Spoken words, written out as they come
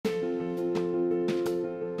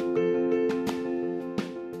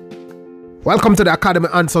Welcome to the Academy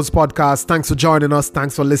Answers podcast. Thanks for joining us.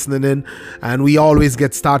 Thanks for listening in. And we always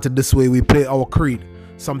get started this way. We play our creed,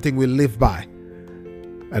 something we live by.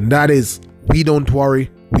 And that is, we don't worry,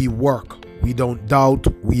 we work. We don't doubt,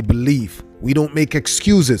 we believe. We don't make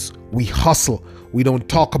excuses, we hustle. We don't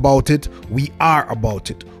talk about it, we are about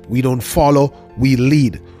it. We don't follow, we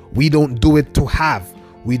lead. We don't do it to have,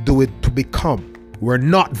 we do it to become. We're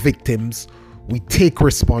not victims, we take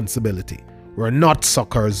responsibility. We're not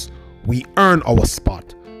suckers, we earn our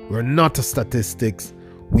spot. We're not a statistics.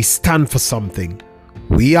 We stand for something.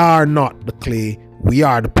 We are not the clay. We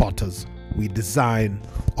are the potters. We design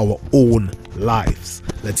our own lives.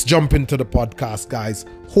 Let's jump into the podcast, guys.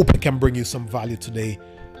 Hope it can bring you some value today.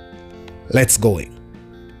 Let's go in.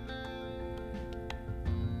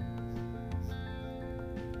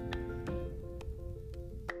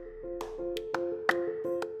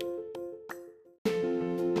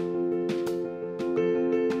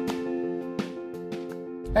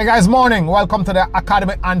 Hey guys, morning. Welcome to the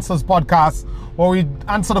Academy Answers podcast, where we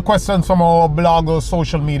answer the questions from our blog or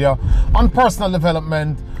social media on personal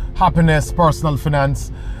development, happiness, personal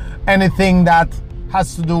finance, anything that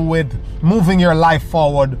has to do with moving your life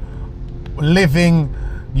forward, living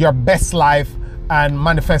your best life, and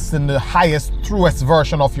manifesting the highest, truest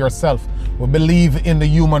version of yourself. We believe in the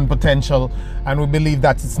human potential, and we believe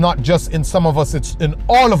that it's not just in some of us, it's in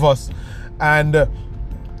all of us. And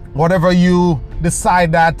whatever you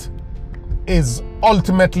decide that is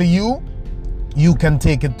ultimately you can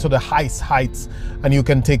take it to the highest heights, and you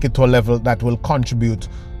can take it to a level that will contribute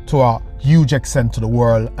to a huge extent to the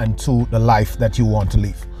world and to the life that you want to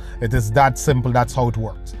live. It is that simple. That's how it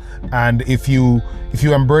works. And if you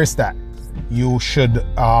embrace that, you should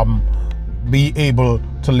be able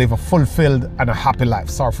to live a fulfilled and a happy life.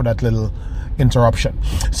 Sorry for that little interruption.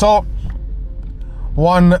 So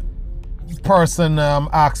one person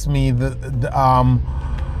asked me,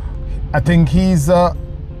 I think he's a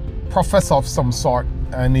professor of some sort,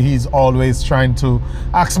 and he's always trying to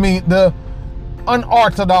ask me the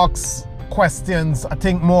unorthodox questions. I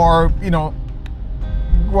think more,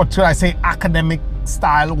 what should I say, academic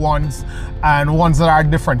style ones, and ones that are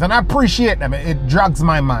different. And I appreciate them. It drags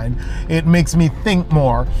my mind. It makes me think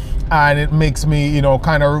more, and it makes me,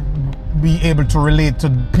 kind of be able to relate to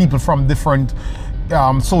people from different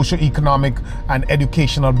socio-economic and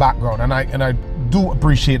educational background, and I do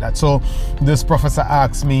appreciate that. So this professor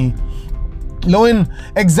asked me, Loin,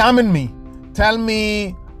 examine me. Tell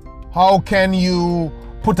me, how can you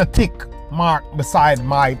put a tick mark beside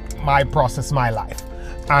my process, my life?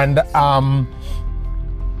 And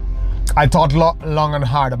I thought long and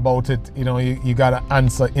hard about it. You gotta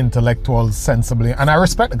answer intellectuals sensibly, and I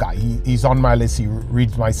respect the guy. He's on my list. He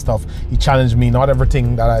reads my stuff. He challenged me. Not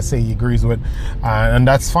everything that I say he agrees with, and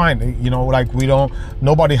that's fine.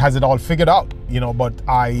 Nobody has it all figured out. But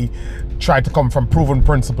I try to come from proven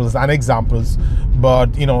principles and examples. But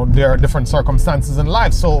there are different circumstances in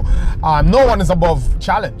life, so no one is above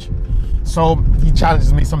challenge. So he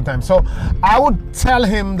challenges me sometimes. So I would tell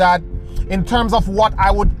him that, in terms of what I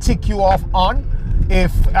would tick you off on,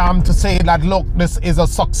 if to say that, look, this is a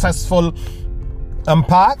successful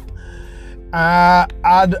path,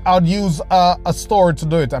 I'd use a story to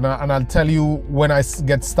do it, and I'll tell you when I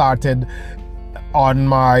get started on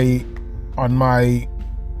my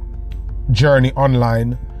journey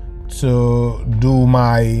online to do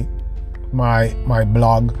my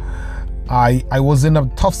blog. I was in a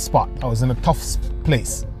tough spot. I was in a tough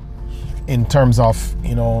place in terms of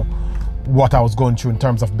what I was going through in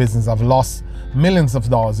terms of business. I've lost millions of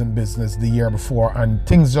dollars in business the year before, and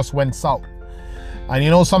things just went south.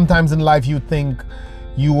 And sometimes in life you think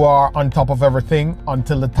you are on top of everything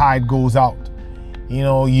until the tide goes out.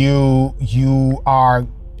 You are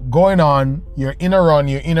going on, you're in a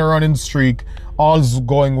running streak, all's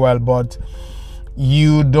going well, but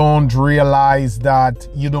you don't realize that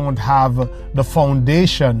you don't have the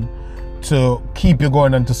foundation to keep you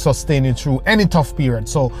going and to sustain you through any tough period.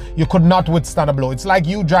 So you could not withstand a blow. It's like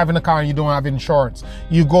you driving a car and you don't have insurance.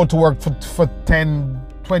 You go to work for 10,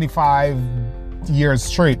 25 years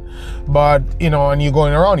straight, but and you're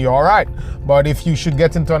going around, you're all right. But if you should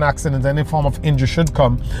get into an accident, any form of injury should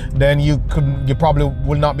come, then you probably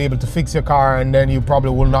will not be able to fix your car, and then you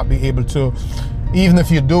probably will not be able to, even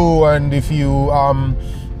if you do, and if you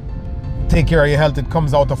take care of your health, it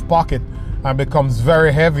comes out of pocket and becomes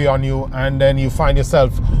very heavy on you, and then you find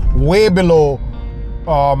yourself way below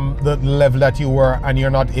the level that you were, and you're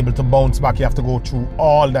not able to bounce back. You have to go through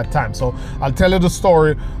all that time. So I'll tell you the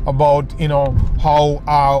story about how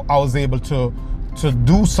I was able to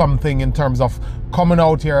do something in terms of coming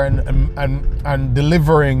out here and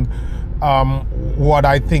delivering what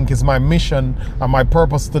I think is my mission and my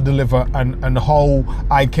purpose to deliver, and how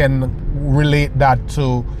I can relate that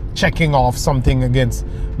to checking off something against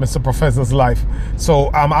Mr. Professor's life. So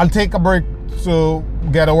I'll take a break to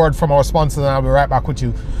get a word from our sponsors, and I'll be right back with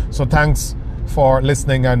you. So thanks for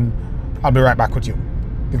listening, and I'll be right back with you.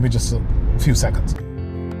 Give me just a few seconds.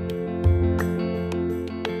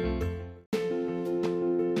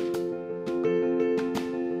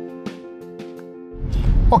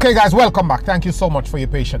 Okay guys, welcome back. Thank you so much for your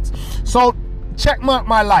patience. So check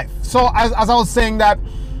my life. So as I was saying, that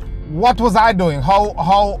what was I doing?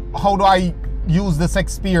 How do I use this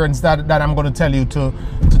experience that I'm going to tell you to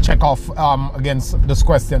check off against this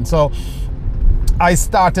question? So I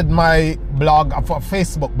started my blog, a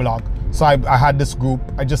Facebook blog. So I had this group.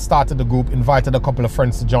 I just started the group, invited a couple of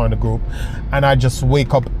friends to join the group, and I just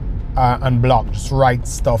wake up and blog, just write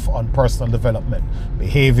stuff on personal development,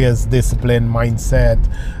 behaviors, discipline, mindset,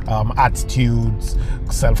 attitudes,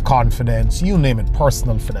 self-confidence, you name it,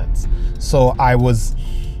 personal finance. So I was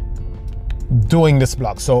doing this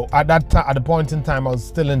blog. So at the point in time, I was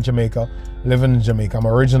still in Jamaica, living in Jamaica. I'm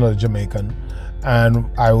originally Jamaican, and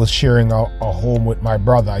I was sharing a home with my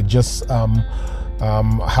brother. I just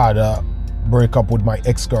had a break up with my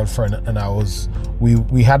ex-girlfriend, and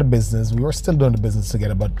we had a business. We were still doing the business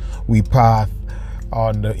together, but we pathed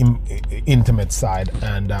on the intimate side,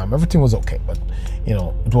 and everything was okay, but you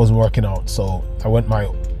know, it wasn't working out. So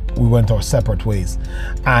we went our separate ways,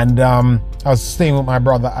 and I was staying with my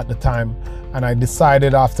brother at the time, and I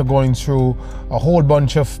decided, after going through a whole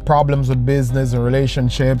bunch of problems with business and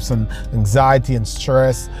relationships and anxiety and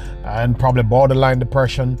stress and probably borderline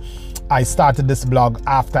depression, I started this blog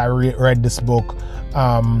after I read this book,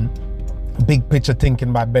 Big Picture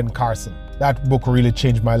Thinking by Ben Carson. That book really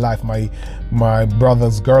changed my life. My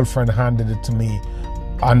brother's girlfriend handed it to me,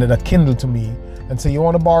 handed a Kindle to me, and said, "You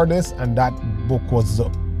want to borrow this?" And that book was the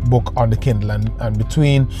book on the Kindle. And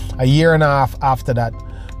between a year and a half after that,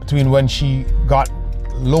 between when she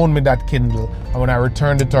loaned me that Kindle and when I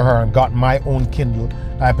returned it to her and got my own Kindle,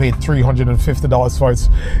 I paid $350 for it.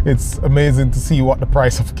 It's amazing to see what the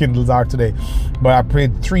price of Kindles are today. But I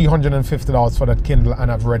paid $350 for that Kindle,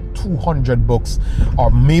 and I've read 200 books,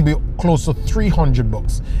 or maybe close to 300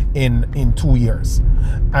 books in 2 years.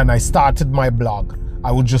 And I started my blog.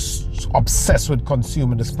 I was just obsessed with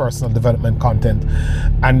consuming this personal development content.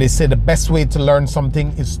 And they say the best way to learn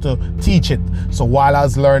something is to teach it. So while I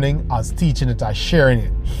was learning, I was teaching it, I was sharing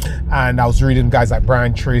it. And I was reading guys like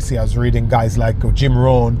Brian Tracy, I was reading guys like Jim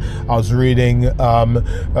Rohn, I was reading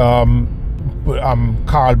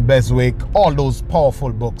Carl Beswick, all those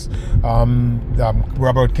powerful books,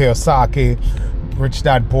 Robert Kiyosaki, Rich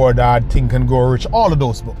Dad, Poor Dad, Think and Grow Rich, all of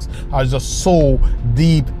those books. I was just so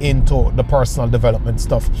deep into the personal development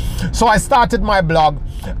stuff. So I started my blog,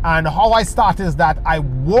 and how I started is that I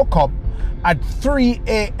woke up at 3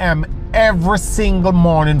 a.m. every single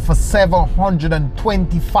morning for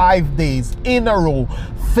 725 days in a row,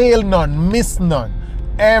 fail none, miss none,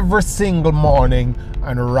 every single morning,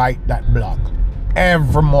 and write that blog.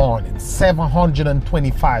 Every morning,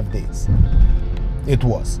 725 days it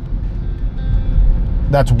was.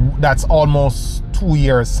 That's almost 2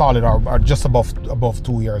 years solid, or just above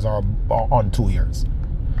 2 years, or on 2 years.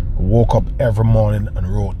 Woke up every morning and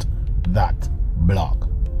wrote that blog.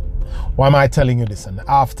 Why am I telling you this? And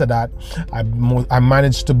after that, I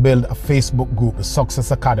managed to build a Facebook group, a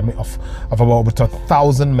Success Academy of about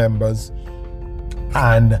 1,000 members.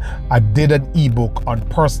 And I did an ebook on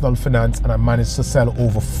personal finance, and I managed to sell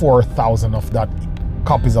over 4,000 of that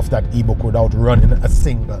copies of that ebook without running a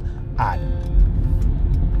single ad.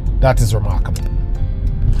 That is remarkable.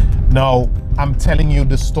 Now, I'm telling you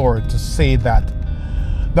this story to say that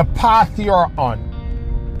the path you're on,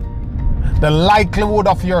 the likelihood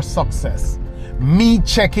of your success, me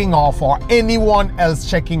checking off or anyone else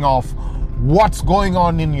checking off what's going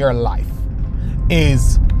on in your life,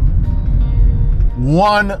 is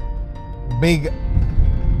one big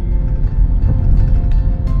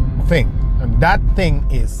thing. And that thing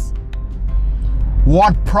is,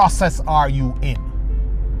 what process are you in?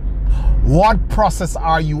 What process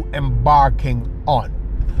are you embarking on?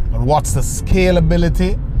 And what's the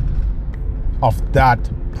scalability of that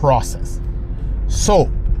process?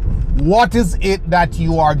 So, what is it that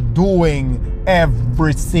you are doing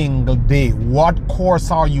every single day? What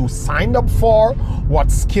course are you signed up for?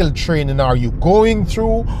 What skill training are you going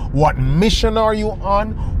through? What mission are you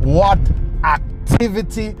on? What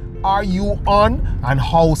activity are you on, and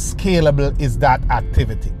how scalable is that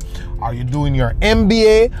activity? Are you doing your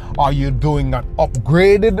MBA? Are you doing an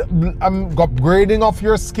upgrading of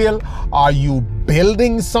your skill? Are you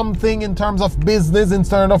building something in terms of business, in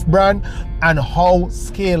terms of brand, and how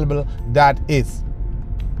scalable that is?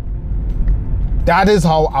 That is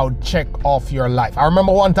how I would check off your life. I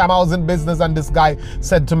remember one time I was in business and this guy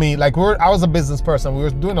said to me, like, I was a business person. We were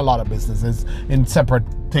doing a lot of businesses in separate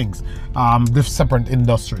things, separate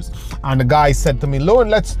industries. And the guy said to me, Lauren,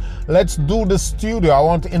 let's do the studio. I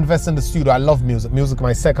want to invest in the studio. I love music. Music is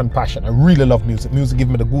my second passion. I really love music. Music gives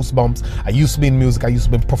me the goosebumps. I used to be in music. I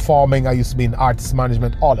used to be performing. I used to be in artist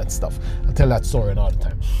management, all that stuff. I tell that story all the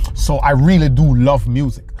time. So I really do love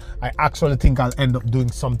music. I actually think I'll end up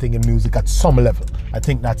doing something in music at some level. I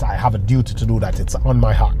think that I have a duty to do that. It's on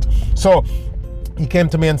my heart. So he came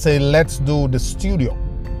to me and said, let's do the studio.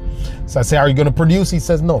 So I say, are you going to produce? He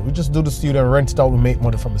says, no, we just do the studio and rent it out. We make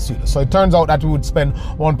money from the studio. So it turns out that we would spend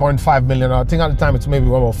 1.5 million. I think at the time it's maybe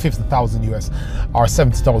about 50,000 US or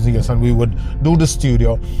 70,000 US. And we would do the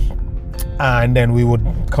studio and then we would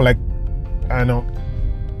collect,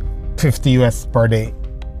 50 US per day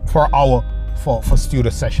for our for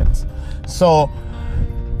studio sessions. So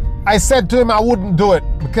I said to him I wouldn't do it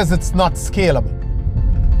because it's not scalable.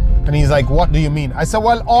 And he's like, what do you mean? I said,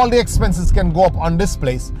 well, all the expenses can go up on this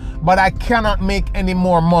place, but I cannot make any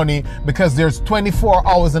more money because there's 24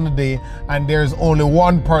 hours in a day and there's only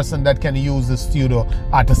one person that can use the studio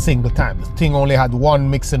at a single time. The thing only had one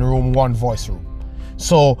mixing room, one voice room.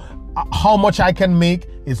 So how much I can make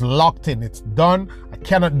is locked in. It's done. I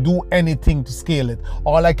cannot do anything to scale it.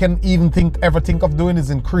 All I can ever think of doing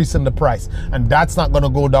is increasing the price. And that's not going to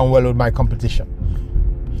go down well with my competition.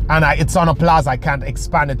 And it's on a plaza. I can't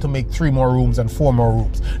expand it to make 3 more rooms and 4 more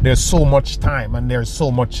rooms. There's so much time and there's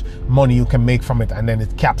so much money you can make from it, and then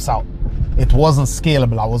it caps out. It wasn't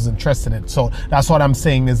scalable. I wasn't interested in it. So that's what I'm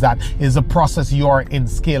saying, is that is a process you're in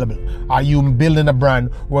scalable. Are you building a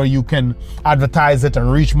brand where you can advertise it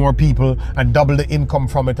and reach more people and double the income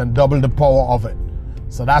from it and double the power of it?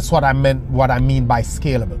 So that's what I mean by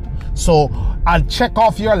scalable. So I'll check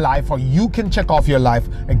off your life, or you can check off your life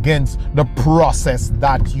against the process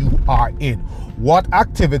that you are in. What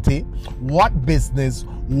activity, what business,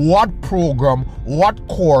 what program, what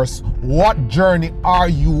course, what journey are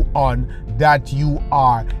you on that you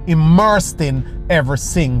are immersed in every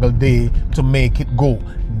single day to make it go?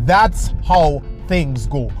 That's how things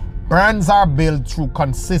go. Brands are built through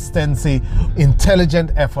consistency,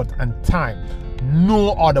 intelligent effort, and time.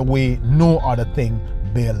 No other way, no other thing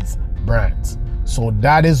builds brands. So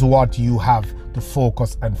that is what you have to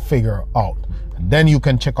focus and figure out. And then you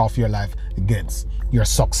can check off your life against your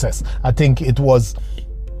success. I think it was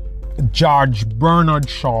George Bernard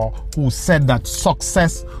Shaw who said that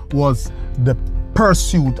success was the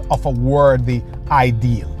pursuit of a worthy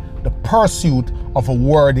ideal. The pursuit of a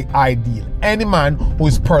worthy ideal. Any man who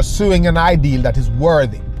is pursuing an ideal that is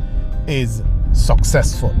worthy is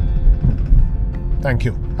successful. Thank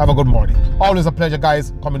you. Have a good morning. Always a pleasure,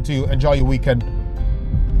 guys, coming to you. Enjoy your weekend.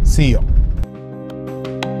 See you.